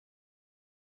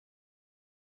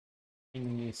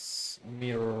Chinese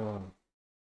mirror.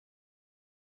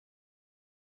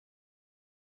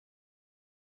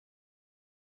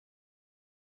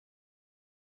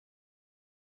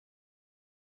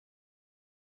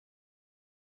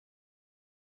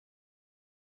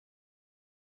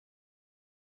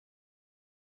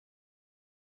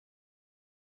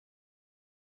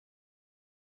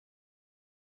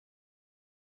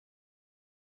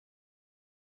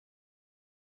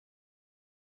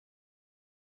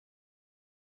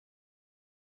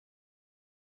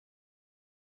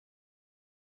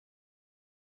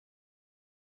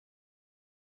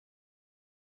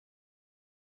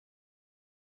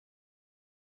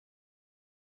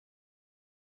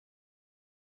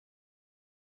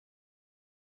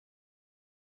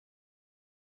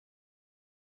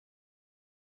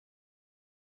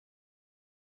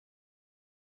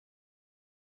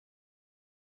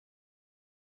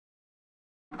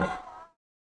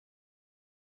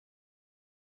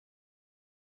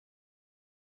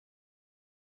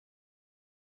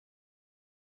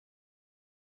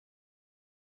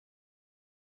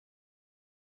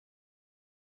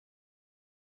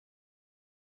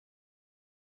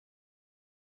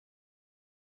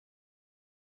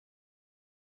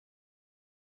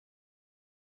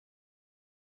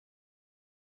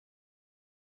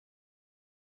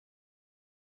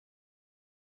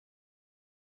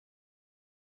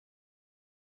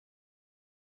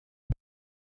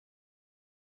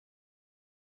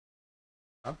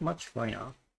 Not much going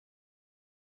on.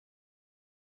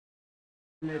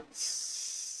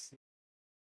 Let's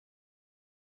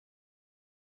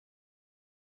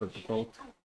put the gold.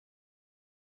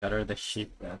 Better the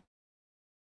sheep.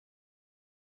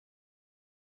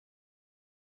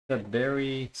 A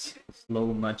very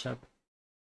slow matchup.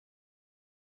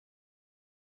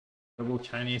 Double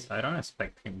Chinese. I don't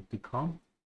expect him to come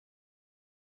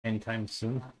anytime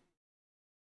soon.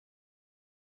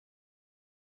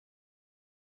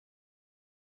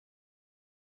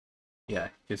 Yeah,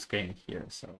 just getting here,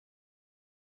 so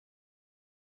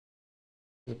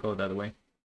we'll go that way.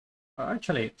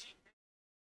 Actually,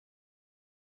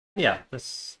 yeah,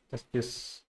 let's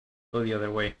just go the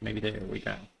other way. Maybe there we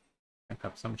can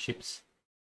have some ships.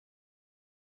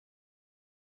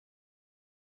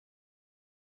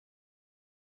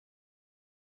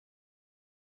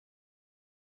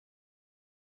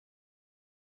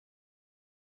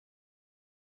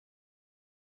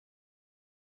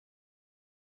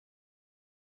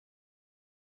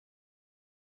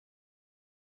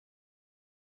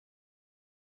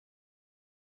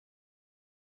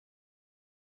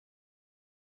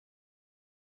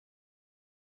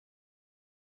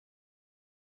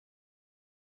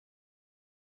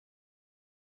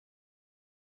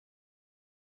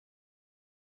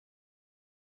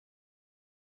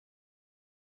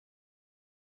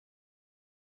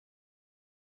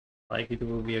 Like it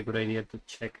will be a good idea to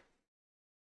check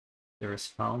the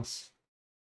response,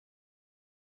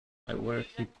 like where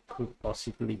he could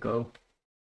possibly go.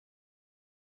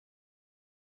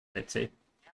 That's it.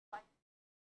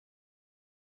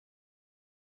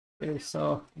 Okay,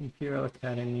 so Imperial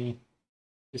Academy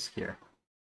is here.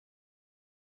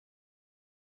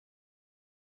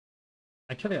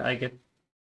 Actually, I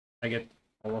get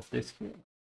all of this here.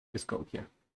 Just go here.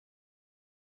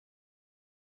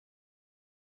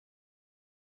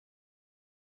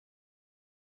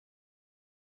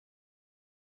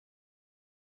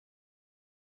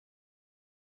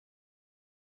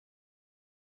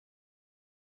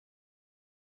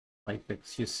 Like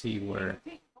because you see where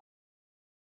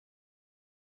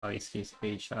how is his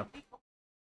page up.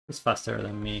 He's faster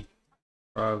than me.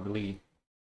 Probably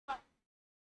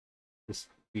this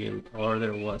build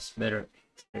order was better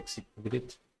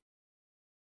executed.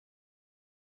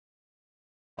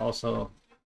 Also,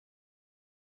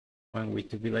 when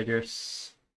with the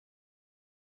villagers,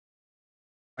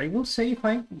 I will say if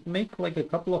I make like a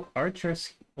couple of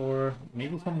archers or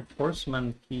maybe some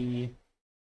horsemen, he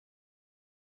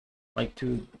like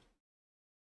to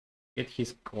get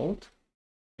his gold.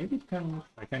 Maybe it can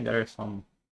I can gather some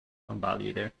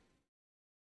value there.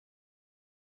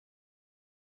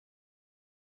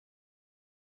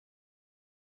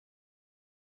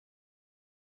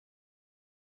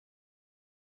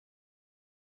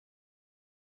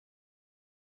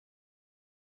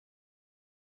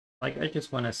 Like I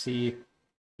just want to see if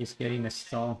he's getting a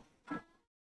stall. I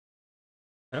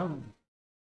don't.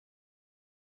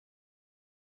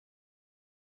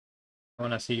 I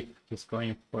want to see if he's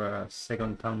going for a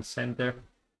second town center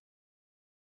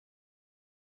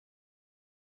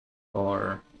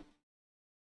or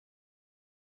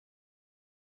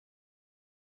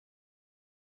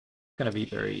gonna be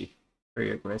very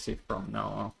very aggressive from now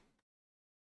on.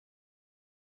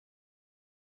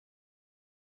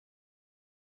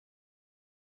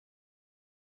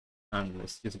 And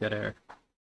let's just get a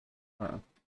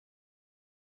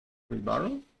free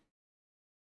barrel.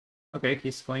 Okay,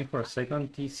 he's going for a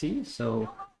second TC, so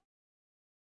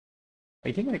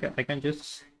I think I can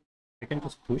just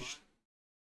push.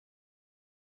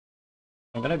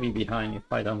 I'm gonna be behind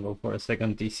if I don't go for a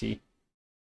second TC.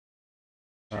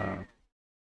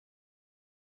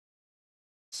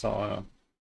 So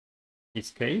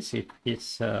his case, if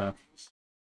he's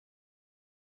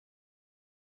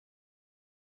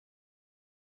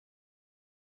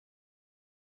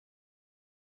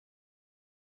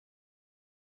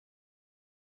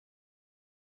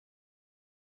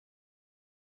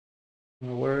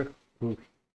where could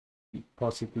he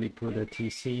possibly put a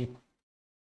TC?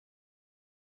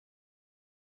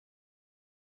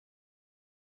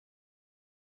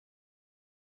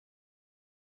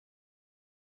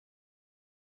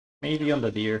 Maybe on the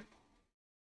deer.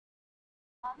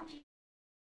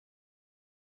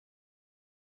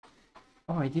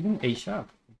 Oh, I didn't Ace up.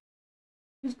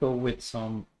 Let's go with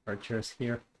some archers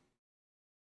here.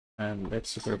 And let's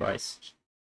supervise.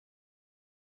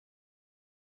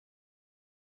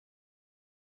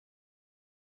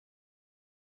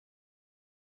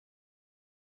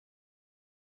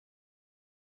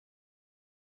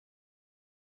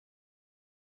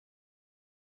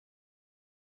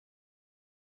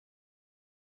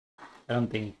 I don't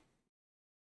think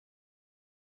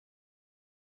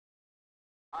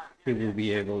he will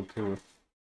be able to.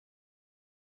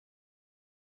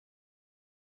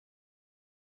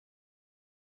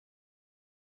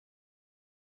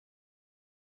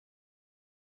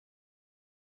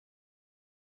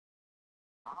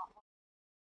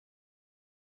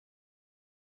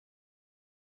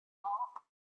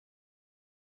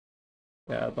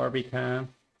 Yeah, Barbican.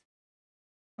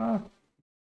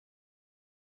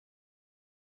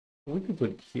 We could put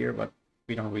it here, but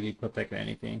we don't really protect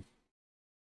anything.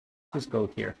 Just go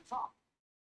here.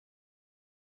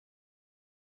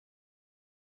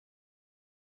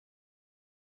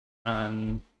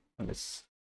 And let's.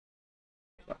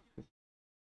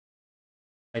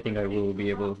 I think I will be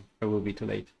able. I will be too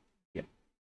late. Yeah.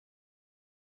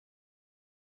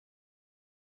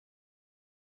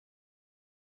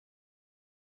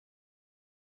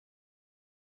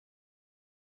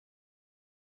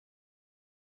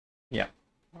 Yeah,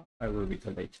 I will be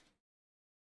too late.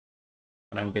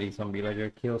 And I'm getting some villager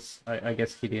kills. I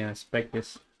guess he didn't expect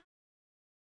this.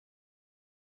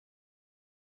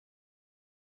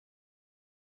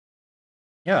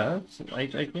 Yeah, I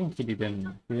think he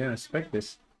didn't expect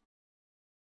this.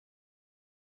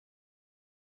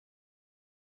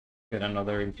 Get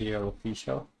another Imperial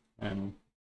official, and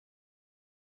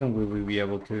then we will be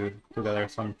able to gather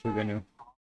some Chuganu.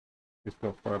 Just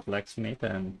go for a blacksmith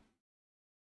and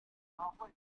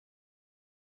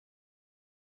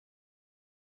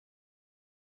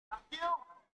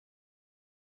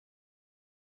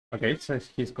okay, so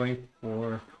he's going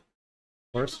for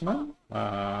horseman.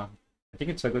 I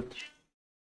think it's a good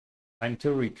time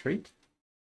to retreat.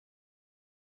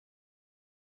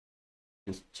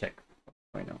 Just check what's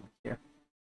going on here.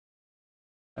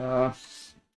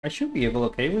 I should be able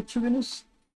okay with Chuganus,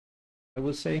 I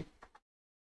would say.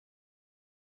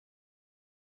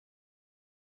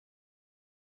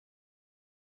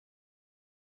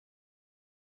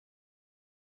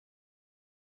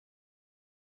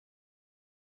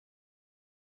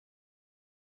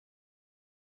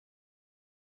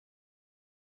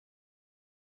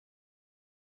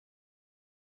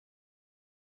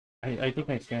 I think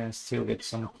I can still get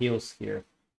some kills here.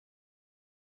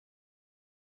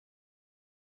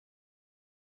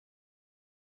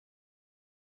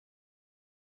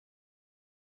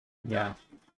 Yeah.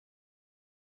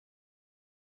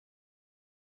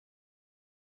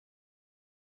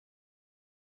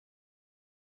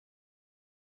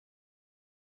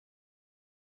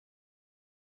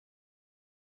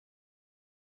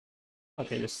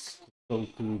 Okay, let's go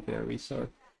to the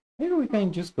resort. Maybe we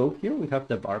can just go here. We have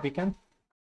the Barbican.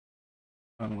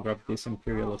 And grab this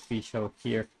Imperial official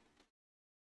here.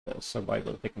 The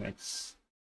survival techniques.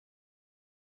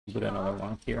 Put another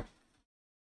one here.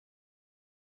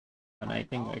 And I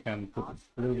think I can put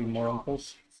a little bit more on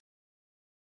pulse.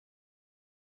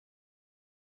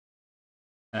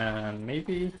 And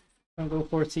maybe I can go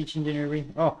for siege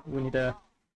engineering. Oh, we need a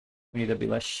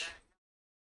village.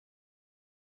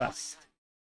 Fast.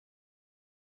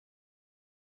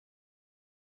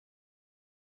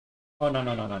 Oh no,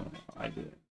 I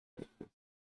didn't.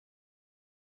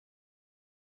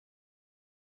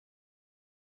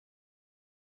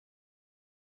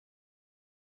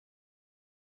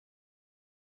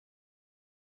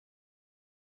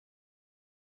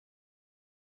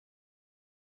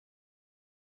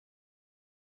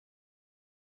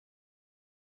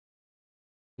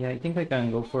 Yeah, I think I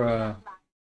can go for a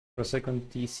second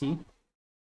TC.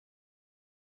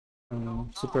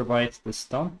 Supervise the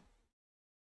stun.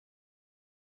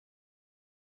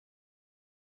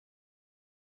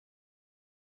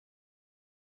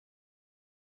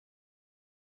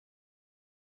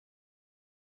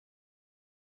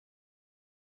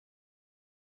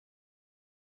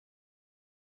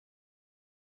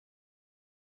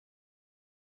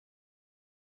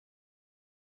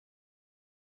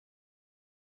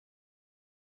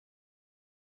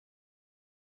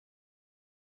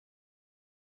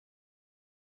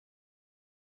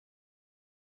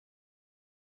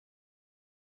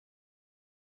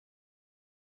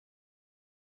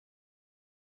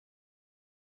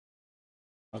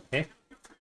 Okay.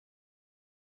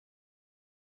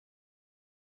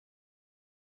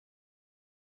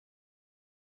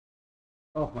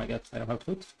 Oh my god, I don't have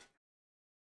food.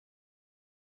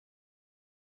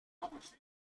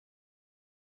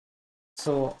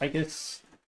 So I guess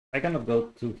I cannot go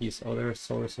to his other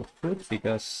source of food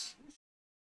because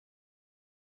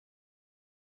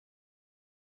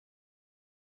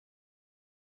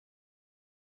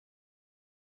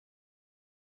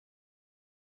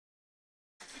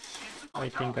I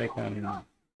think I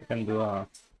can do a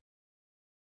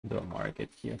market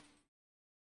here.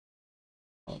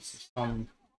 Also some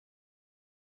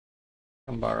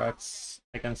barracks.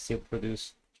 I can still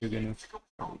produce Jugunu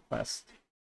really fast.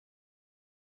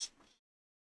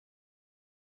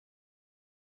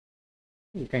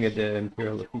 You can get the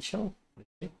Imperial official.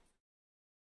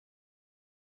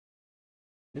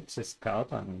 It's a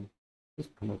scout and just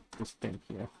move this thing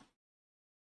here.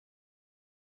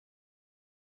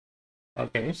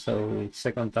 Okay, so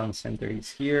second town center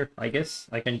is here. I guess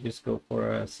I can just go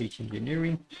for a siege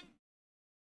engineering.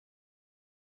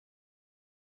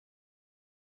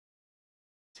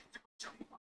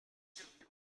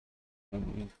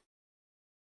 Um,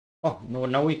 oh no,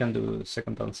 now we can do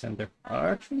second town center.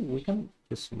 Actually, we can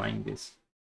just mine this.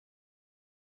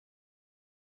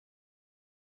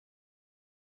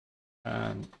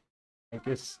 And I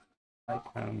guess I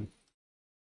can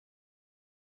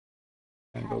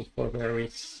go for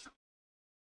berries.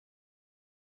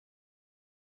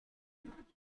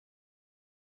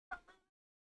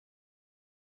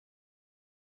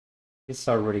 He's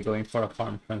already going for a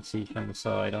farm transition,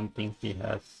 so I don't think he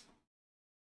has.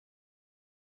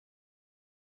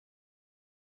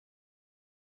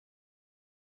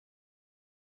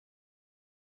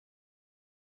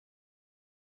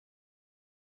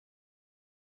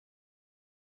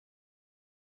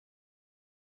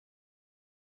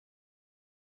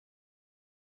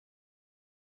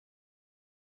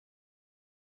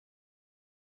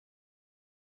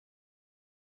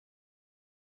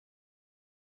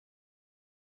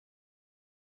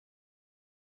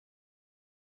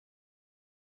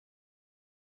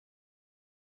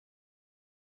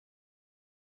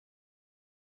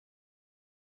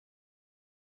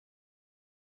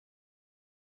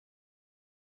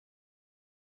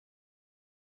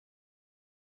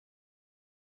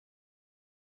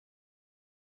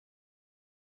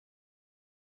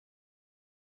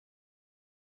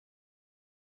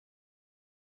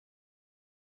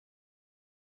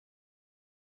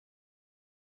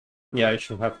 Yeah, I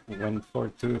should have went for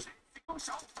two.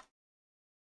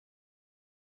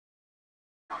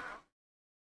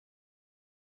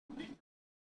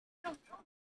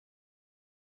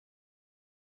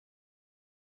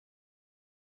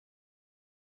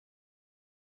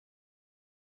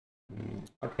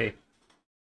 Okay.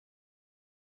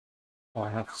 Oh, I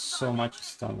have so much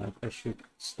stun. I should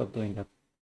stop doing that.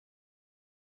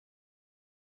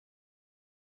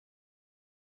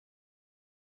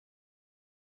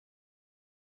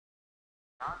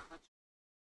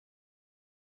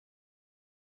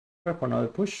 Go for another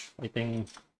push. I think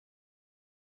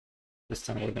this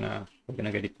time we're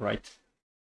gonna get it right.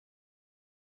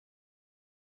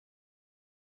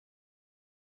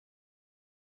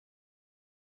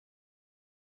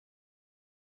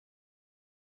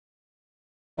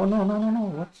 Oh no no no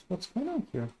no! What's going on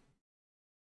here?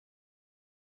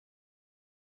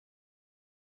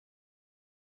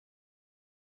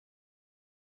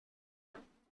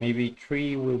 Maybe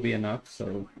three will be enough.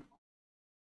 So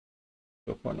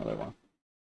go for another one.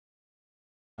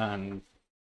 And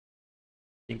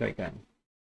I think I can.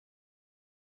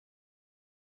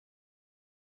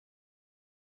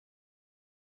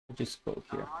 Just go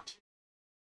here.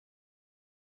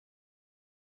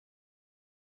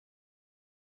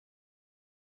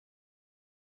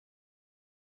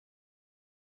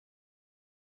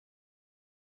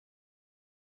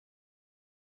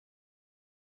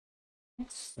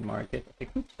 It's the market. I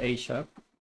could A shop.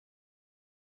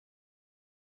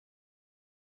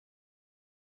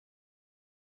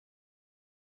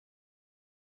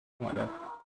 Oh my god.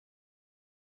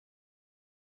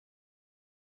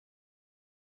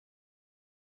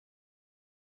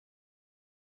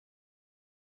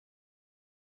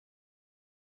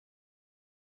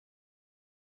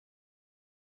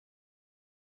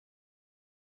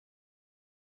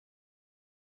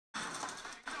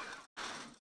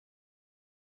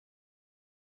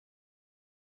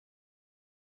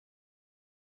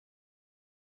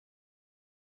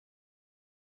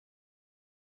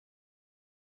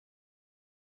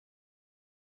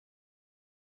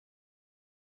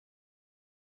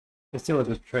 It's still a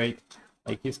good trade.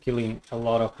 Like, he's killing a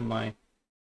lot of my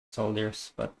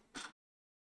soldiers, but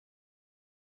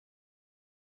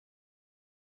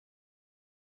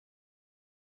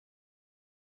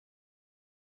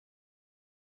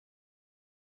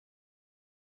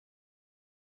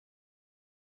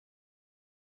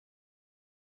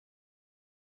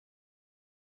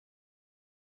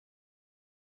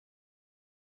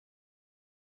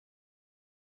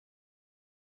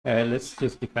let's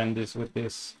just defend this with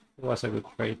this. It was a good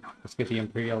trade. Let's get the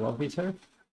Imperial Officer.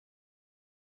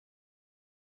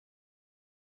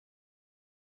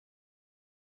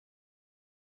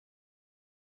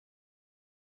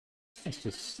 Let's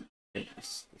just get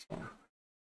this one.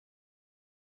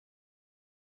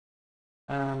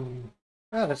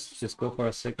 Let's just go for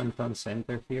a second on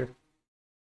center here.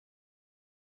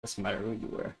 Doesn't matter who you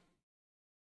were.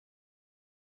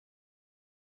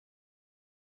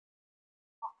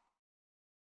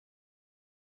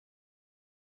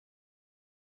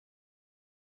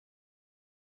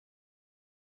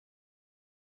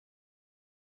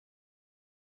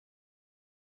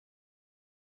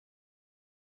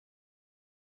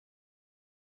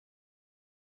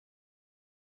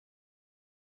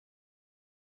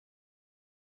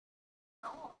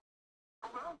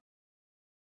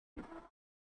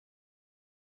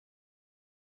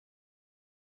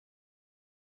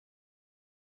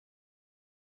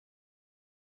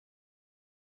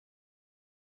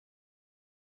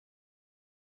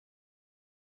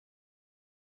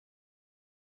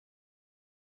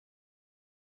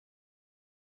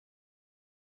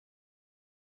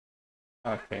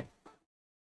 Okay.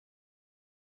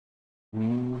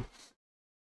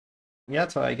 Yeah,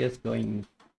 so I guess going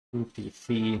to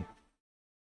PC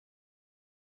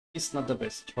is not the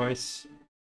best choice.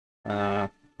 Uh,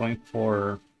 going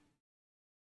for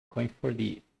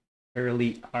the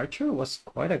early archer was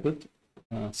quite a good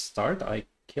start. I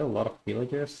killed a lot of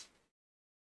villagers.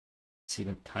 See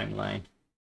the timeline.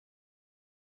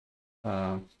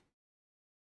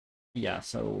 Yeah,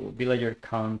 so villager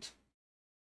count.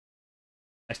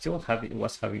 I still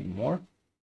was having more.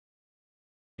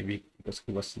 Maybe because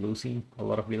he was losing a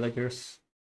lot of villagers.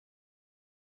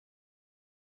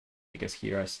 Because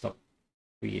here I stopped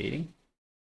creating.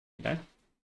 Did I?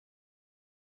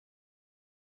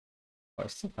 Oh, I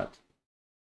still had.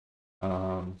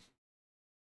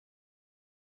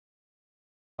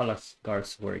 Palace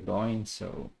guards were going,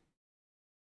 so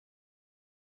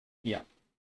yeah.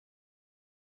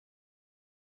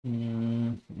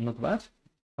 Not bad.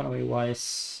 Economy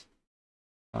wise,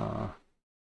 they're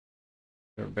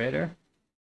better.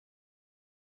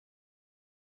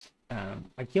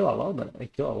 I kill a lot, but I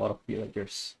kill a lot of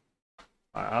villagers.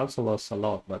 I also lost a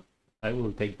lot, but I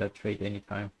will take that trade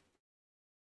anytime.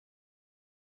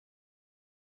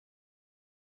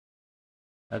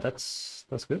 That's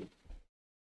good.